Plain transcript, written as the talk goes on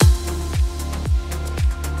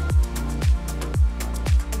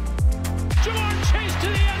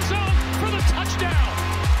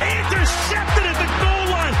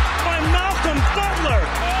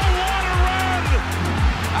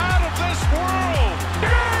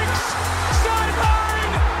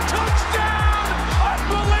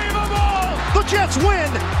Seahawks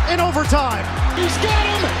win in overtime. He's got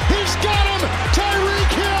him! He's got him!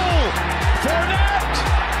 Tyreek Hill! Fournette!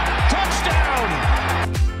 Touchdown!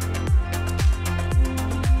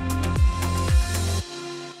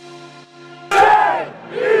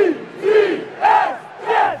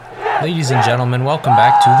 Ladies and gentlemen, welcome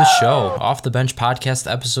back to the show, Off the Bench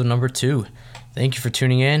Podcast, episode number 2. Thank you for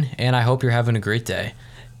tuning in, and I hope you're having a great day.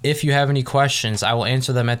 If you have any questions, I will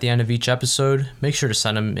answer them at the end of each episode. Make sure to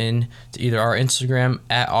send them in to either our Instagram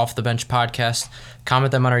at Off the Bench Podcast,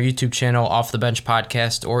 comment them on our YouTube channel, Off the Bench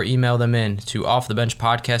Podcast, or email them in to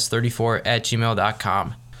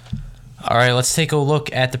offthebenchpodcast34@gmail.com. All right, let's take a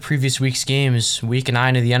look at the previous week's games. Week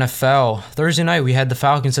 9 of the NFL. Thursday night, we had the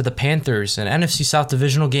Falcons at the Panthers, an NFC South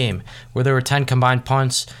divisional game where there were 10 combined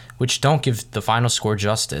punts, which don't give the final score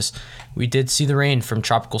justice. We did see the rain from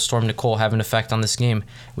Tropical Storm Nicole have an effect on this game,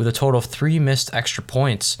 with a total of 3 missed extra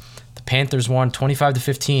points. The Panthers won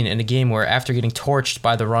 25-15 in a game where, after getting torched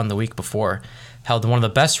by the run the week before, held one of the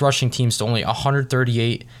best rushing teams to only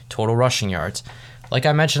 138 total rushing yards. Like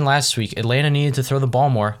I mentioned last week, Atlanta needed to throw the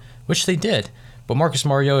ball more, which they did, but Marcus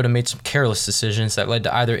Mariota made some careless decisions that led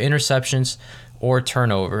to either interceptions or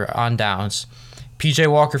turnover on downs. P.J.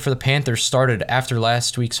 Walker for the Panthers started after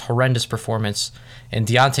last week's horrendous performance, and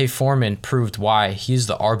Deontay Foreman proved why he's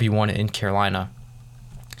the RB1 in Carolina.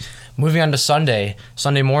 Moving on to Sunday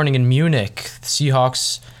morning in Munich, the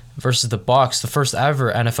Seahawks versus the Bucs, the first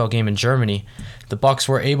ever NFL game in Germany. The Bucs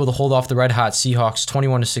were able to hold off the red-hot Seahawks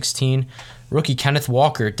 21-16. Rookie Kenneth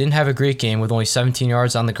Walker didn't have a great game with only 17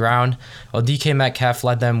 yards on the ground, while DK Metcalf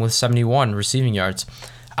led them with 71 receiving yards.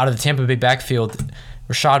 Out of the Tampa Bay backfield,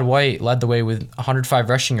 Rachaad White led the way with 105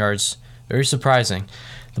 rushing yards. Very surprising.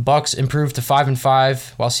 The Bucs improved to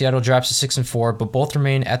 5-5, while Seattle drops to 6-4, but both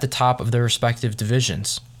remain at the top of their respective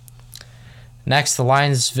divisions. Next, the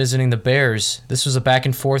Lions visiting the Bears. This was a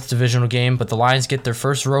back-and-forth divisional game, but the Lions get their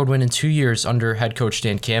first road win in 2 years under head coach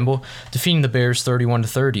Dan Campbell, defeating the Bears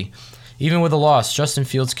 31-30. Even with a loss, Justin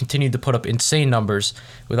Fields continued to put up insane numbers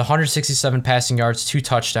with 167 passing yards, 2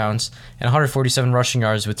 touchdowns, and 147 rushing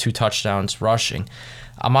yards with 2 touchdowns rushing.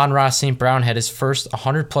 Amon-Ra St. Brown had his first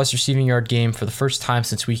 100-plus receiving yard game for the first time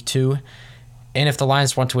since Week 2, and if the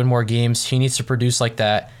Lions want to win more games, he needs to produce like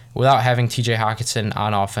that without having TJ Hockenson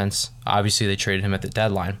on offense. Obviously, they traded him at the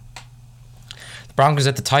deadline. The Broncos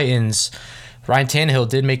at the Titans. Ryan Tannehill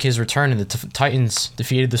did make his return, and the Titans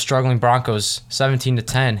defeated the struggling Broncos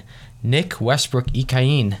 17-10. Nick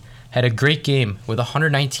Westbrook-Ikhine had a great game with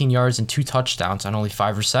 119 yards and 2 touchdowns on only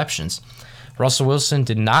 5 receptions. Russell Wilson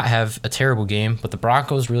did not have a terrible game, but the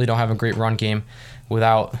Broncos really don't have a great run game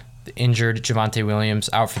without the injured Javonte Williams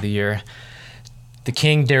out for the year. The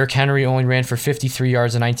King, Derrick Henry, only ran for 53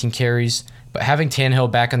 yards and 19 carries, but having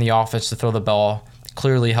Tannehill back on the offense to throw the ball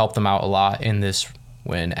clearly helped them out a lot in this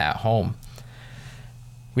win at home.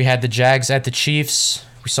 We had the Jags at the Chiefs.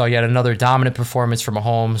 We saw yet another dominant performance from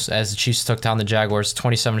Mahomes as the Chiefs took down the Jaguars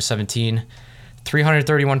 27-17.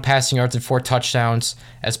 331 passing yards and 4 touchdowns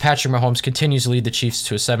as Patrick Mahomes continues to lead the Chiefs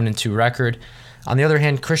to a 7-2 record. On the other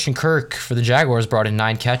hand, Christian Kirk for the Jaguars brought in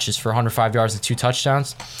 9 catches for 105 yards and 2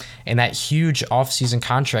 touchdowns, and that huge offseason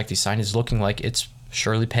contract he signed is looking like it's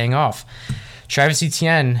surely paying off. Travis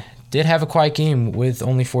Etienne did have a quiet game with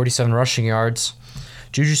only 47 rushing yards.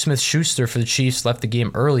 Juju Smith-Schuster for the Chiefs left the game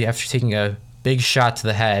early after taking a big shot to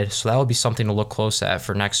the head, so that will be something to look close at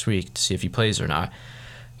for next week to see if he plays or not.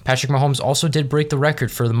 Patrick Mahomes also did break the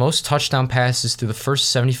record for the most touchdown passes through the first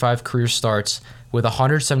 75 career starts with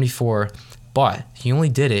 174, but he only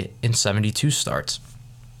did it in 72 starts.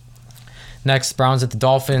 Next, Browns at the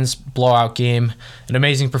Dolphins, blowout game. An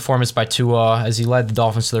amazing performance by Tua as he led the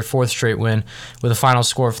Dolphins to their 4th straight win with a final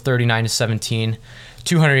score of 39-17,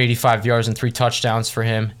 285 yards and 3 touchdowns for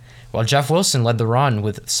him, while Jeff Wilson led the run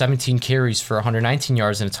with 17 carries for 119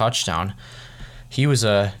 yards and a touchdown. He was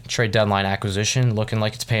a trade deadline acquisition, looking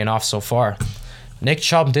like it's paying off so far. Nick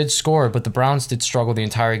Chubb did score, but the Browns did struggle the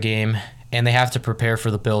entire game, and they have to prepare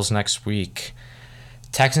for the Bills next week.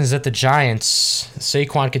 Texans at the Giants.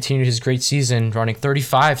 Saquon continued his great season, running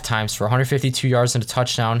 35 times for 152 yards and a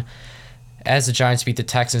touchdown as the Giants beat the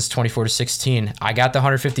Texans 24-16. I got the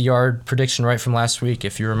 150-yard prediction right from last week,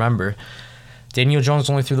 if you remember. Daniel Jones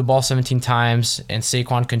only threw the ball 17 times, and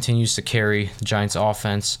Saquon continues to carry the Giants'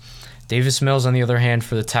 offense. Davis Mills, on the other hand,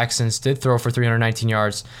 for the Texans, did throw for 319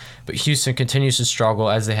 yards, but Houston continues to struggle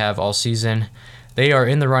as they have all season. They are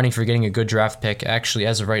in the running for getting a good draft pick. Actually,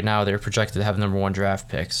 as of right now, they're projected to have the number 1 draft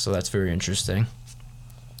pick, so that's very interesting.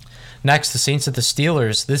 Next, the Saints at the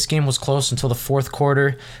Steelers. This game was close until the 4th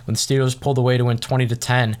quarter when the Steelers pulled away to win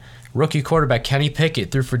 20-10. Rookie quarterback Kenny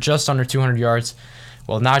Pickett threw for just under 200 yards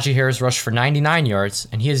while Najee Harris rushed for 99 yards,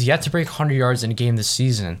 and he has yet to break 100 yards in a game this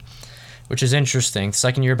season, which is interesting.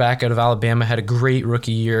 Second year back out of Alabama, had a great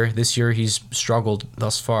rookie year. This year he's struggled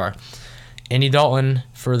thus far. Andy Dalton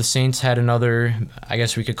for the Saints had another, I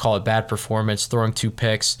guess we could call it bad performance, throwing 2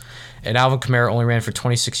 picks, and Alvin Kamara only ran for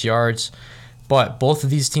 26 yards. But both of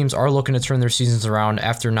these teams are looking to turn their seasons around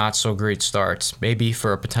after not so great starts, maybe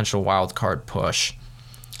for a potential wild card push.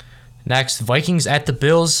 Next, Vikings at the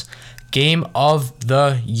Bills, game of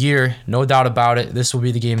the year, no doubt about it. This will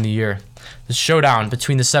be the game of the year. The showdown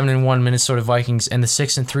between the 7-1 Minnesota Vikings and the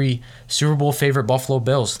 6-3 Super Bowl favorite Buffalo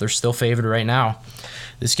Bills. They're still favored right now.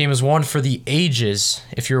 This game is one for the ages.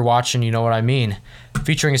 If you're watching, you know what I mean.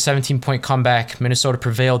 Featuring a 17-point comeback, Minnesota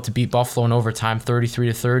prevailed to beat Buffalo in overtime,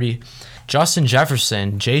 33-30. Justin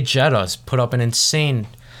Jefferson, Jay Jettas, put up an insane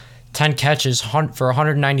 10 catches for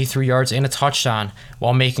 193 yards and a touchdown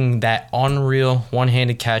while making that unreal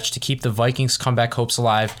one-handed catch to keep the Vikings' comeback hopes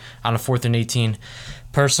alive on a 4th and 18.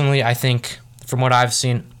 Personally, I think, from what I've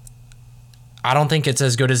seen, I don't think it's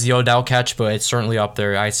as good as the Odell catch, but it's certainly up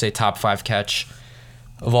there. I'd say top 5 catch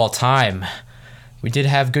of all time. We did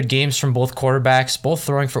have good games from both quarterbacks, both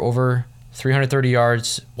throwing for over 330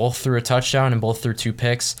 yards, both threw a touchdown and both threw 2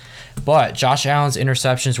 picks. But Josh Allen's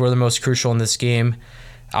interceptions were the most crucial in this game.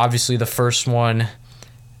 Obviously, the first one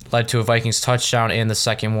led to a Vikings touchdown, and the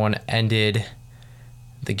second one ended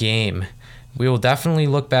the game. We will definitely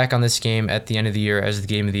look back on this game at the end of the year as the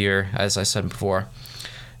game of the year, as I said before.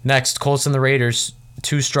 Next, Colts and the Raiders,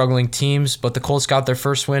 2 struggling teams, but the Colts got their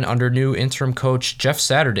first win under new interim coach Jeff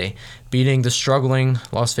Saturday, beating the struggling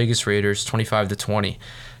Las Vegas Raiders 25-20.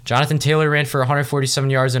 Jonathan Taylor ran for 147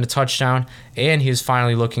 yards and a touchdown, and he is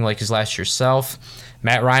finally looking like his last year's self.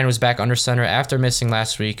 Matt Ryan was back under center after missing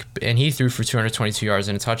last week, and he threw for 222 yards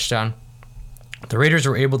and a touchdown. The Raiders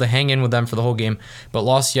were able to hang in with them for the whole game, but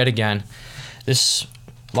lost yet again. This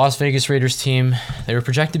Las Vegas Raiders team, they were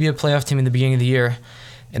projected to be a playoff team in the beginning of the year,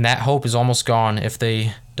 and that hope is almost gone if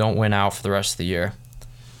they don't win out for the rest of the year.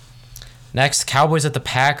 Next, Cowboys at the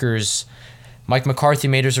Packers. Mike McCarthy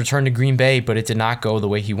made his return to Green Bay, but it did not go the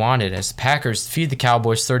way he wanted, as the Packers defeated the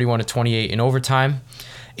Cowboys 31-28 in overtime.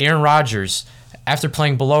 Aaron Rodgers, after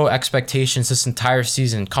playing below expectations this entire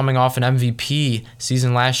season, coming off an MVP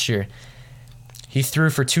season last year, he threw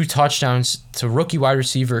for 2 touchdowns to rookie wide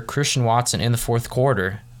receiver Christian Watson in the 4th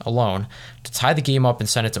quarter alone to tie the game up and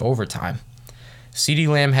send it to overtime. CeeDee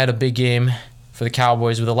Lamb had a big game for the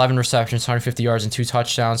Cowboys with 11 receptions, 150 yards, and 2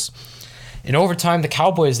 touchdowns. In overtime, the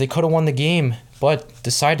Cowboys, they could have won the game, but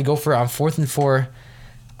decided to go for it on 4th and 4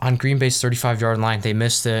 on Green Bay's 35-yard line. They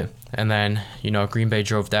missed it, and then, Green Bay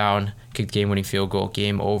drove down, kicked game-winning field goal,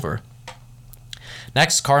 game over.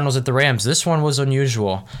 Next, Cardinals at the Rams. This one was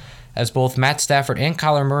unusual, as both Matt Stafford and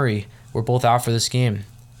Kyler Murray were both out for this game.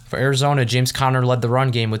 For Arizona, James Conner led the run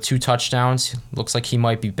game with 2 touchdowns. Looks like he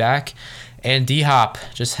might be back. And D-Hop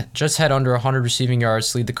just had under 100 receiving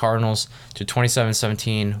yards to lead the Cardinals to a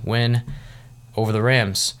 27-17 win over the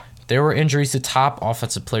Rams. There were injuries to top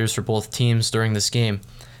offensive players for both teams during this game.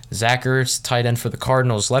 Zach Ertz, tight end for the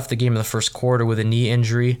Cardinals, left the game in the first quarter with a knee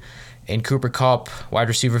injury, and Cooper Kupp, wide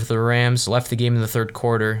receiver for the Rams, left the game in the 3rd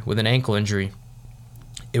quarter with an ankle injury.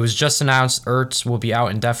 It was just announced Ertz will be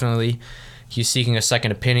out indefinitely. He's seeking a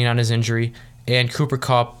second opinion on his injury, and Cooper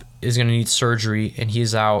Kupp is going to need surgery, and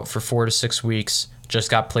he's out for 4 to 6 weeks, just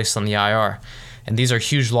got placed on the IR. And these are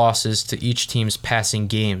huge losses to each team's passing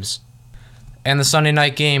games. And the Sunday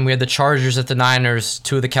night game, we had the Chargers at the Niners,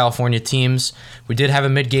 2 of the California teams. We did have a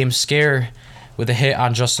mid-game scare with a hit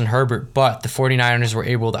on Justin Herbert, but the 49ers were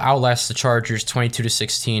able to outlast the Chargers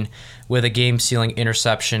 22-16 with a game-sealing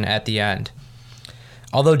interception at the end.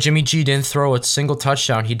 Although Jimmy G didn't throw a single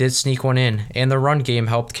touchdown, he did sneak one in, and the run game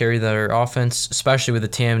helped carry their offense, especially with the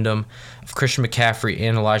tandem of Christian McCaffrey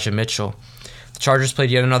and Elijah Mitchell. The Chargers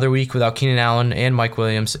played yet another week without Keenan Allen and Mike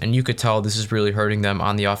Williams, and you could tell this is really hurting them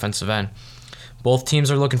on the offensive end. Both teams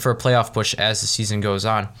are looking for a playoff push as the season goes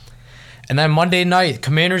on. And then Monday night,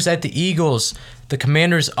 Commanders at the Eagles. The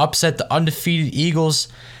Commanders upset the undefeated Eagles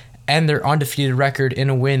and their undefeated record in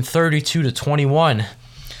a win 32-21.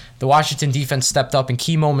 The Washington defense stepped up in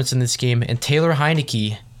key moments in this game, and Taylor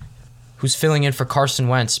Heineke, who's filling in for Carson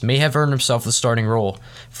Wentz, may have earned himself the starting role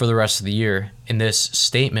for the rest of the year in this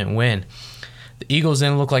statement win. The Eagles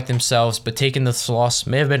didn't look like themselves, but taking this loss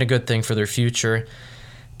may have been a good thing for their future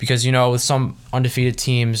because, with some undefeated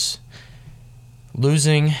teams,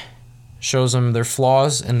 losing shows them their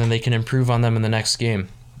flaws, and then they can improve on them in the next game.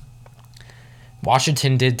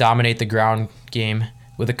 Washington did dominate the ground game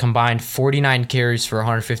with a combined 49 carries for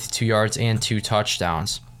 152 yards and 2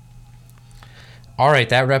 touchdowns. All right,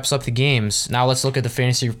 that wraps up the games. Now let's look at the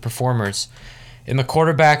fantasy performers. In the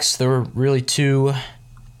quarterbacks, there were really two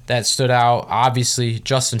that stood out. Obviously,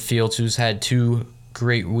 Justin Fields, who's had 2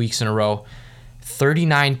 great weeks in a row.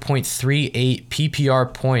 39.38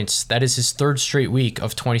 PPR points. That is his 3rd straight week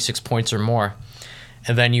of 26 points or more.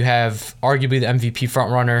 And then you have arguably the MVP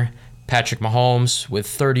frontrunner, Patrick Mahomes, with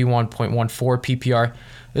 31.14 PPR.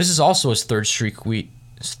 This is also his third straight week,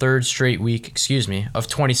 of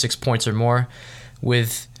 26 points or more,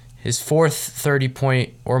 with his 4th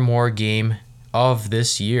 30-point or more game of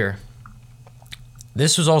this year.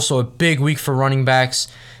 This was also a big week for running backs.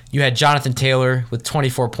 You had Jonathan Taylor with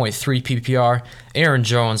 24.3 PPR, Aaron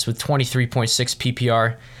Jones with 23.6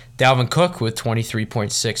 PPR, Dalvin Cook with 23.6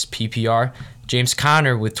 PPR, James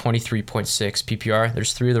Conner with 23.6 PPR.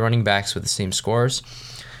 There's 3 of the running backs with the same scores.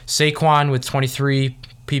 Saquon with 23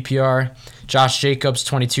 PPR, Josh Jacobs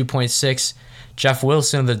 22.6, Jeff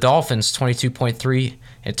Wilson of the Dolphins 22.3,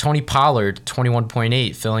 and Tony Pollard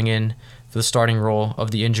 21.8, filling in for the starting role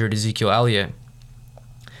of the injured Ezekiel Elliott.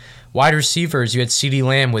 Wide receivers, you had CeeDee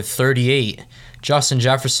Lamb with 38, Justin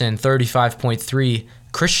Jefferson 35.3,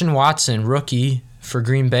 Christian Watson, rookie for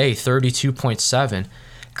Green Bay, 32.7,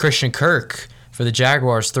 Christian Kirk for the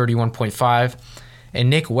Jaguars, 31.5, and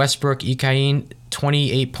Nick Westbrook-Ikhine,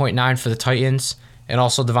 28.9 for the Titans, and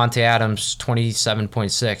also Devontae Adams,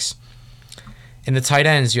 27.6. In the tight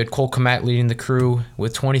ends, you had Cole Kmet leading the crew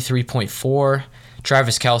with 23.4,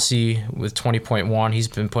 Travis Kelce with 20.1. He's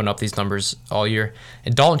been putting up these numbers all year.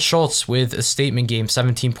 And Dalton Schultz with a statement game,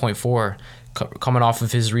 17.4. Coming off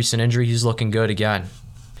of his recent injury, he's looking good again.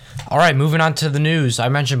 All right, moving on to the news. I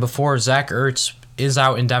mentioned before, Zach Ertz is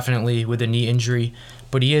out indefinitely with a knee injury,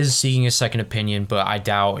 but he is seeking a second opinion, but I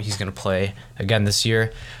doubt he's going to play again this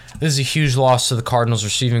year. This is a huge loss to the Cardinals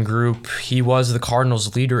receiving group. He was the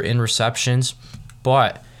Cardinals' leader in receptions,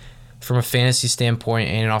 but from a fantasy standpoint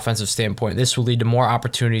and an offensive standpoint, this will lead to more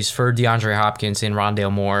opportunities for DeAndre Hopkins and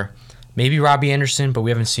Rondale Moore. Maybe Robbie Anderson, but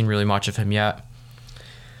we haven't seen really much of him yet.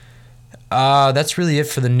 That's really it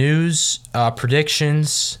for the news.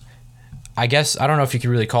 Predictions. I guess, I don't know if you could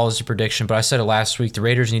really call this a prediction, but I said it last week. The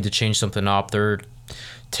Raiders need to change something up. They're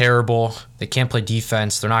terrible. They can't play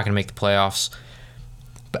defense. They're not going to make the playoffs.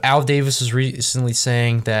 But Al Davis was recently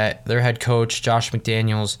saying that their head coach, Josh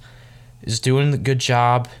McDaniels, is doing a good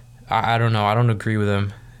job. I don't know. I don't agree with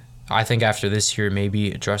him. I think after this year,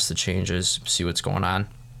 maybe address the changes, see what's going on.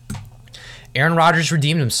 Aaron Rodgers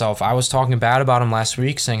redeemed himself. I was talking bad about him last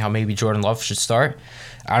week, saying how maybe Jordan Love should start.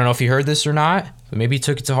 I don't know if you heard this or not, but maybe he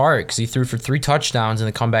took it to heart because he threw for 3 touchdowns in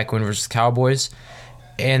the comeback win versus the Cowboys.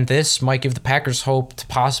 And this might give the Packers hope to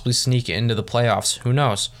possibly sneak into the playoffs. Who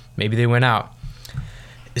knows? Maybe they win out.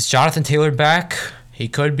 Is Jonathan Taylor back? He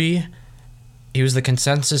could be. He was the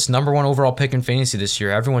consensus number 1 overall pick in fantasy this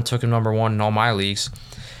year. Everyone took him number 1 in all my leagues.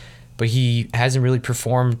 But he hasn't really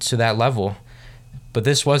performed to that level. But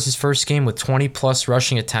this was his first game with 20-plus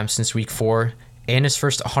rushing attempts since week 4 and his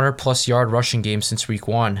first 100-plus yard rushing game since week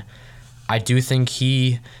 1. I do think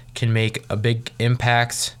he can make a big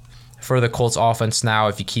impact for the Colts offense now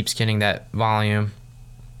if he keeps getting that volume.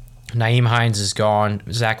 Nyheim Hines is gone.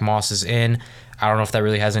 Zach Moss is in. I don't know if that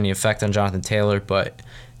really has any effect on Jonathan Taylor, but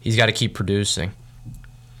he's got to keep producing.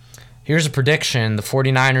 Here's a prediction. The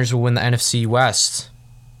 49ers will win the NFC West.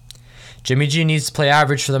 Jimmy G needs to play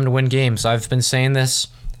average for them to win games. I've been saying this.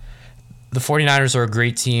 The 49ers are a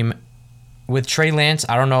great team. With Trey Lance,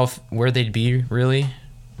 I don't know where they'd be, really.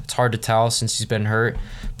 It's hard to tell since he's been hurt.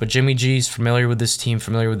 But Jimmy G's familiar with this team,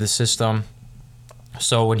 familiar with the system.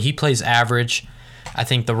 So when he plays average, I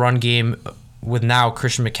think the run game with now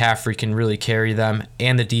Christian McCaffrey can really carry them.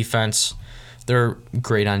 And the defense, they're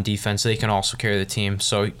great on defense. They can also carry the team.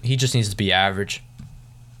 So he just needs to be average.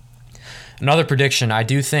 Another prediction, I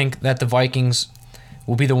do think that the Vikings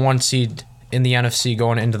will be the 1 seed in the NFC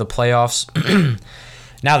going into the playoffs.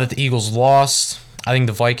 Now that the Eagles lost, I think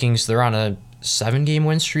the Vikings, they're on a 7-game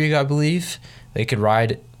win streak, I believe. They could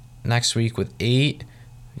ride next week with 8.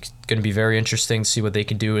 It's going to be very interesting to see what they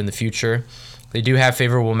can do in the future. They do have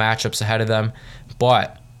favorable matchups ahead of them,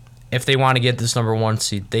 but if they want to get this number 1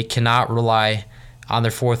 seed, they cannot rely on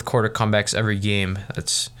their fourth quarter comebacks every game.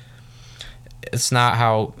 It's not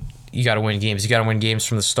how you got to win games. You got to win games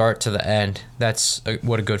from the start to the end. That's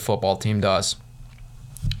what a good football team does.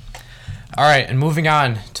 All right, and moving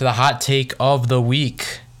on to the hot take of the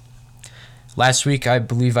week. Last week, I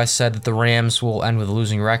believe I said that the Rams will end with a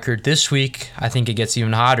losing record. This week, I think it gets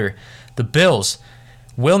even hotter. The Bills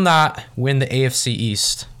will not win the AFC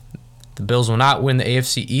East. The Bills will not win the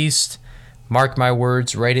AFC East. Mark my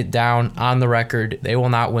words, write it down on the record. They will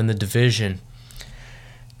not win the division.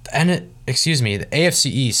 The AFC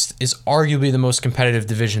East is arguably the most competitive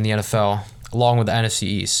division in the NFL, along with the NFC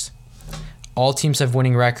East. All teams have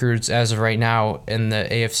winning records as of right now in the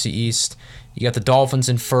AFC East. You got the Dolphins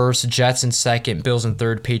in first, Jets in second, Bills in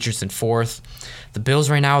third, Patriots in fourth. The Bills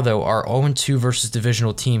right now, though, are 0-2 versus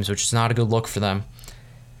divisional teams, which is not a good look for them.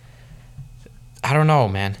 I don't know,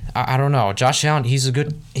 man. I don't know. Josh Allen, he's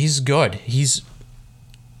good. He's,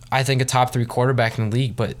 I think, a top 3 quarterback in the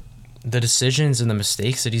league, but the decisions and the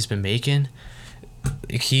mistakes that he's been making,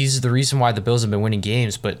 he's the reason why the Bills have been winning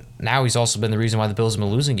games, but now he's also been the reason why the Bills have been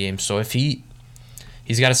losing games. So if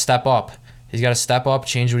he's got to step up. He's got to step up,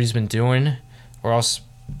 change what he's been doing, or else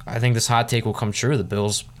I think this hot take will come true. The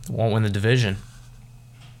Bills won't win the division.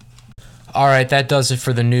 All right, that does it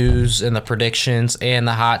for the news and the predictions and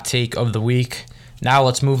the hot take of the week. Now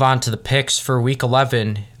let's move on to the picks for Week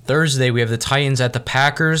 11. Thursday, we have the Titans at the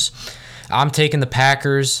Packers. I'm taking the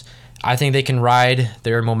Packers. I think they can ride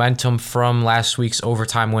their momentum from last week's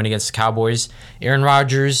overtime win against the Cowboys. Aaron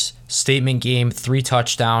Rodgers, statement game, 3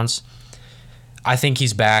 touchdowns. I think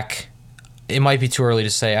he's back. It might be too early to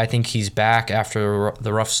say. I think he's back after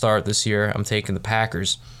the rough start this year. I'm taking the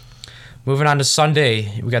Packers. Moving on to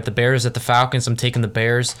Sunday, we got the Bears at the Falcons. I'm taking the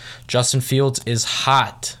Bears. Justin Fields is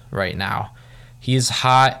hot right now. He is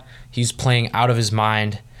hot. He's playing out of his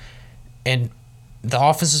mind. And the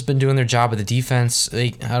offense has been doing their job, but the defense, I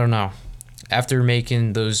don't know. After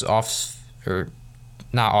making those the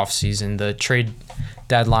trade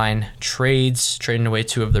deadline trades, trading away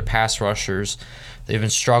 2 of their pass rushers, they've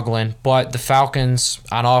been struggling. But the Falcons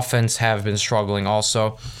on offense have been struggling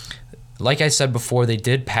also. Like I said before, they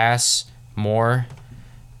did pass more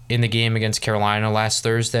in the game against Carolina last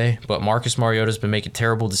Thursday, but Marcus Mariota's been making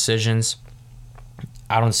terrible decisions.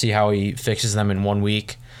 I don't see how he fixes them in 1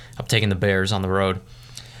 week. I'm taking the Bears on the road.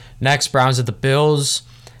 Next, Browns at the Bills.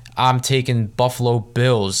 I'm taking Buffalo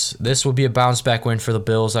Bills. This will be a bounce-back win for the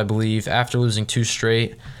Bills, I believe, after losing 2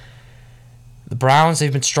 straight. The Browns,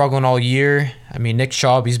 they've been struggling all year. I mean, Nick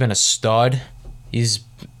Chubb, he's been a stud. He's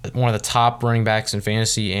one of the top running backs in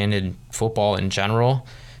fantasy and in football in general.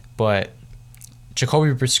 But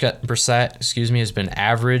Jacoby Brissett, has been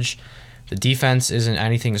average. The defense isn't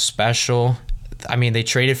anything special. I mean, they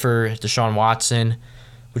traded for Deshaun Watson,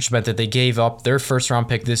 which meant that they gave up their first-round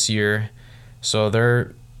pick this year. So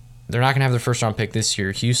they're not going to have their first-round pick this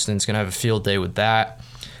year. Houston's going to have a field day with that.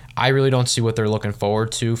 I really don't see what they're looking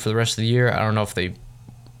forward to for the rest of the year. I don't know if they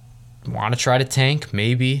want to try to tank,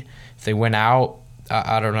 maybe. If they win out,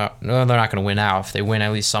 I don't know. No, they're not going to win out. If they win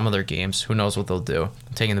at least some of their games, who knows what they'll do.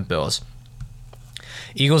 I'm taking the Bills.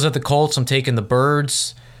 Eagles at the Colts. I'm taking the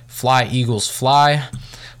Birds. Fly, Eagles, fly.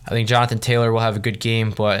 I think Jonathan Taylor will have a good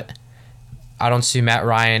game, but I don't see Matt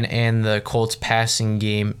Ryan and the Colts passing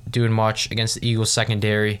game doing much against the Eagles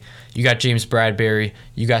secondary. You got James Bradbury.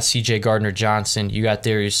 You got C.J. Gardner-Johnson. You got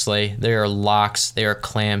Darius Slay. They are locks. They are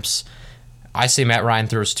clamps. I say Matt Ryan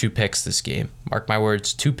throws 2 picks this game. Mark my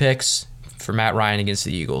words, 2 picks for Matt Ryan against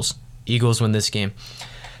the Eagles. Eagles win this game.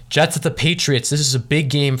 Jets at the Patriots. This is a big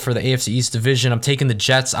game for the AFC East division. I'm taking the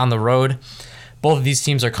Jets on the road. Both of these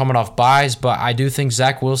teams are coming off byes, but I do think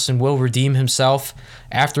Zach Wilson will redeem himself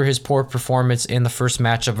after his poor performance in the first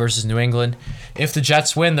matchup versus New England. If the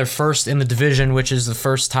Jets win, they're first in the division, which is the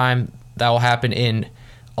first time that will happen in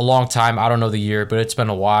a long time. I don't know the year, but it's been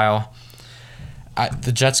a while.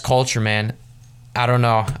 The Jets culture, man, I don't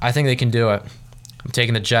know. I think they can do it. I'm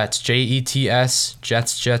taking the Jets. Jets,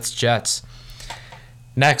 Jets.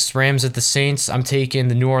 Next, Rams at the Saints. I'm taking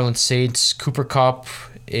the New Orleans Saints. Cooper Kupp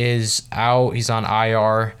is out. He's on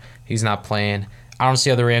IR. He's not playing. I don't see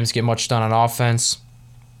how the Rams get much done on offense.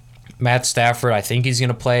 Matt Stafford, I think he's going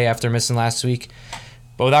to play after missing last week.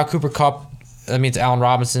 But without Cooper Kupp, that means Allen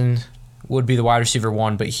Robinson would be the wide receiver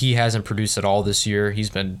 1, but he hasn't produced at all this year. He's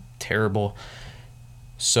been terrible.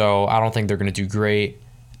 So I don't think they're going to do great.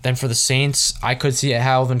 Then for the Saints, I could see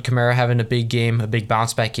Alvin Kamara having a big game, a big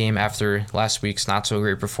bounce-back game after last week's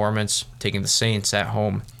not-so-great performance, taking the Saints at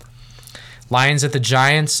home. Lions at the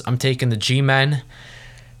Giants, I'm taking the G-Men.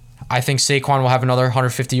 I think Saquon will have another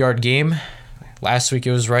 150-yard game. Last week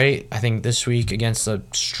it was right. I think this week against the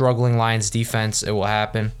struggling Lions defense, it will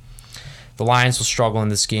happen. The Lions will struggle in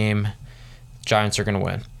this game. Giants are going to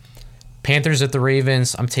win. Panthers at the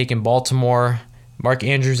Ravens, I'm taking Baltimore. Mark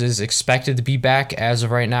Andrews is expected to be back as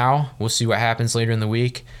of right now. We'll see what happens later in the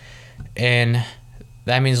week. And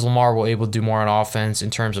that means Lamar will be able to do more on offense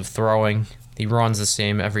in terms of throwing. He runs the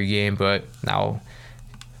same every game, but now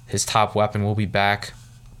his top weapon will be back.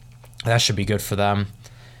 That should be good for them.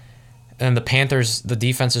 And the Panthers, the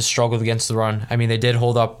defense has struggled against the run. I mean, they did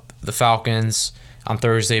hold up the Falcons on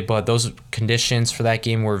Thursday, but those conditions for that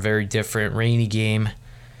game were very different. Rainy game.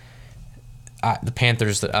 The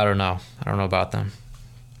Panthers, I don't know. I don't know about them.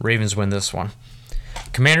 Ravens win this one.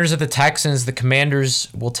 Commanders at the Texans. The Commanders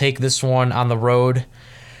will take this one on the road.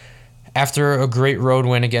 After a great road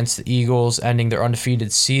win against the Eagles, ending their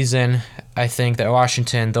undefeated season, I think that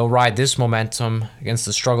Washington, they'll ride this momentum against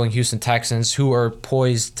the struggling Houston Texans, who are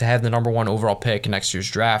poised to have the number 1 overall pick in next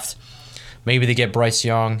year's draft. Maybe they get Bryce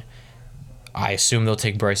Young. I assume they'll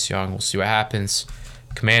take Bryce Young. We'll see what happens.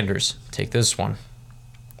 Commanders take this one.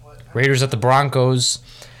 Raiders at the Broncos.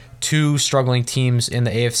 2 struggling teams in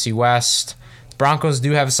the AFC West. The Broncos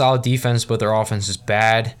do have a solid defense, but their offense is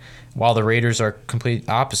bad, while the Raiders are complete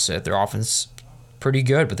opposite. Their offense pretty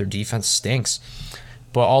good, but their defense stinks.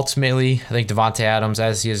 But ultimately, I think Devontae Adams,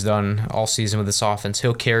 as he has done all season with this offense,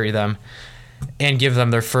 he'll carry them and give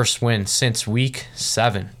them their first win since Week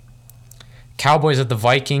 7. Cowboys at the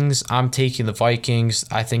Vikings. I'm taking the Vikings.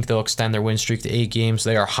 I think they'll extend their win streak to 8 games.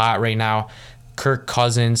 They are hot right now. Kirk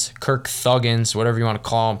Thuggins, whatever you want to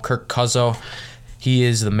call him, Kirk Cuzzo. He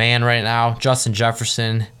is the man right now. Justin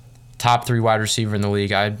Jefferson, top 3 wide receiver in the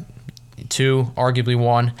league. 2, arguably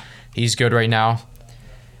 1. He's good right now.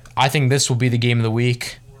 I think this will be the game of the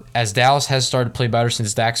week, as Dallas has started to play better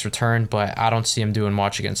since Dak's return, but I don't see him doing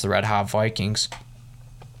much against the red-hot Vikings.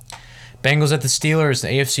 Bengals at the Steelers, the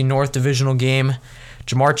AFC North divisional game.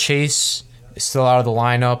 Jamar Chase is still out of the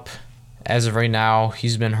lineup. As of right now,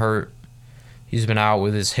 he's been hurt. He's been out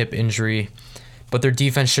with his hip injury. But their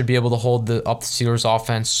defense should be able to hold up the Steelers'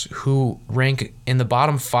 offense, who rank in the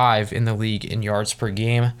bottom 5 in the league in yards per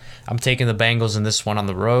game. I'm taking the Bengals in this one on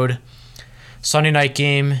the road. Sunday night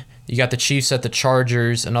game, you got the Chiefs at the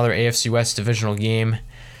Chargers, another AFC West divisional game.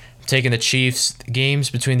 I'm taking the Chiefs. The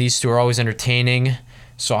games between these two are always entertaining,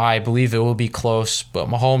 so I believe it will be close. But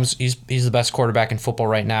Mahomes, he's the best quarterback in football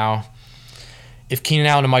right now. If Keenan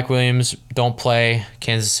Allen and Mike Williams don't play,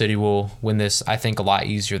 Kansas City will win this, I think, a lot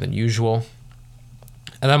easier than usual.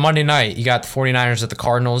 And then Monday night, you got the 49ers at the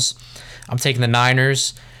Cardinals. I'm taking the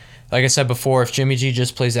Niners. Like I said before, if Jimmy G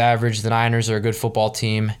just plays average, the Niners are a good football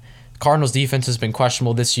team. Cardinals' defense has been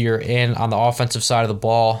questionable this year, and on the offensive side of the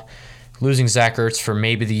ball, losing Zach Ertz for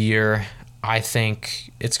maybe the year, I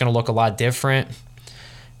think it's going to look a lot different.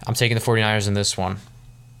 I'm taking the 49ers in this one.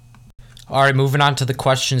 All right, moving on to the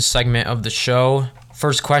questions segment of the show.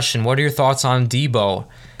 First question, what are your thoughts on Debo?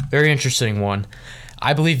 Very interesting one.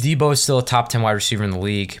 I believe Debo is still a top 10 wide receiver in the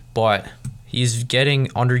league, but he's getting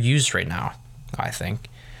underused right now, I think.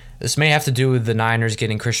 This may have to do with the Niners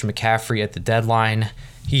getting Christian McCaffrey at the deadline.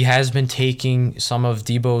 He has been taking some of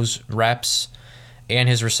Debo's reps and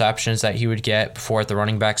his receptions that he would get before at the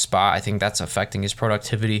running back spot. I think that's affecting his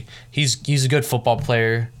productivity. He's a good football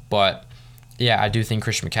player, but yeah, I do think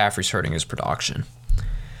Christian McCaffrey's hurting his production.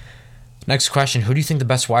 Next question, who do you think the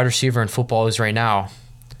best wide receiver in football is right now?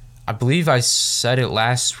 I believe I said it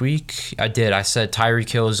last week. I did. I said Tyreek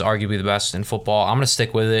Hill is arguably the best in football. I'm going to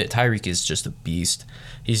stick with it. Tyreek is just a beast.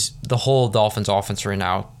 He's the whole Dolphins offense right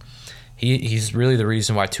now. He's really the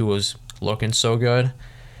reason why Tua's looking so good.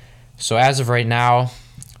 So as of right now,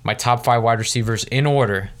 my top 5 wide receivers in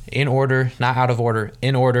order, not out of order,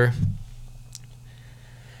 in order,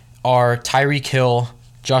 are Tyreek Hill,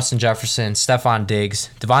 Justin Jefferson, Stephon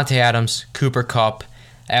Diggs, Devontae Adams, Cooper Kupp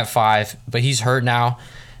at 5, but he's hurt now.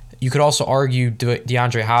 You could also argue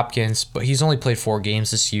DeAndre Hopkins, but he's only played 4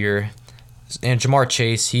 games this year. And Jamar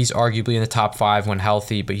Chase, he's arguably in the top 5 when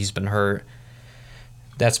healthy, but he's been hurt.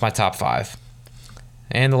 That's my top 5.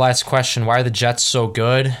 And the last question, why are the Jets so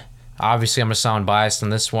good? Obviously, I'm going to sound biased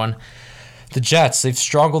on this one. The Jets, they've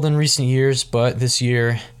struggled in recent years, but this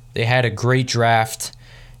year they had a great draft.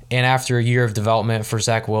 And after a year of development for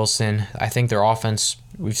Zach Wilson, I think their offense,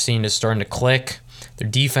 we've seen, is starting to click. Their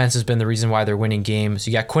defense has been the reason why they're winning games.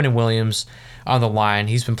 You got Quinnen Williams on the line.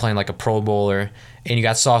 He's been playing like a Pro Bowler. And you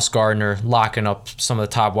got Sauce Gardner locking up some of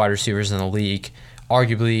the top wide receivers in the league.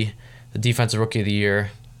 Arguably the defensive rookie of the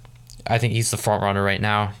year. I think he's the front runner right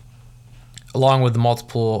now. Along with the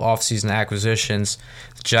multiple offseason acquisitions,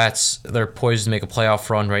 the Jets, they're poised to make a playoff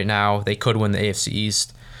run right now. They could win the AFC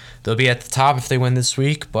East. They'll be at the top if they win this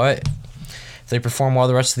week, but if they perform well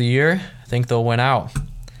the rest of the year, I think they'll win out.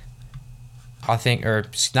 Or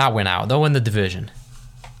not win out. They'll win the division.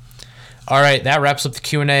 All right, that wraps up the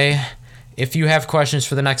Q&A. If you have questions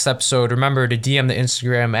for the next episode, remember to DM the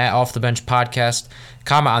Instagram at Off the Bench Podcast,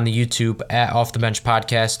 comment on the YouTube at Off the Bench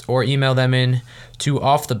Podcast, or email them in to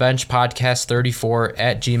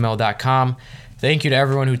offthebenchpodcast34@gmail.com. Thank you to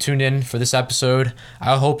everyone who tuned in for this episode.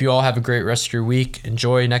 I hope you all have a great rest of your week.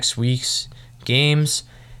 Enjoy next week's games,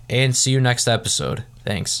 and see you next episode.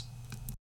 Thanks.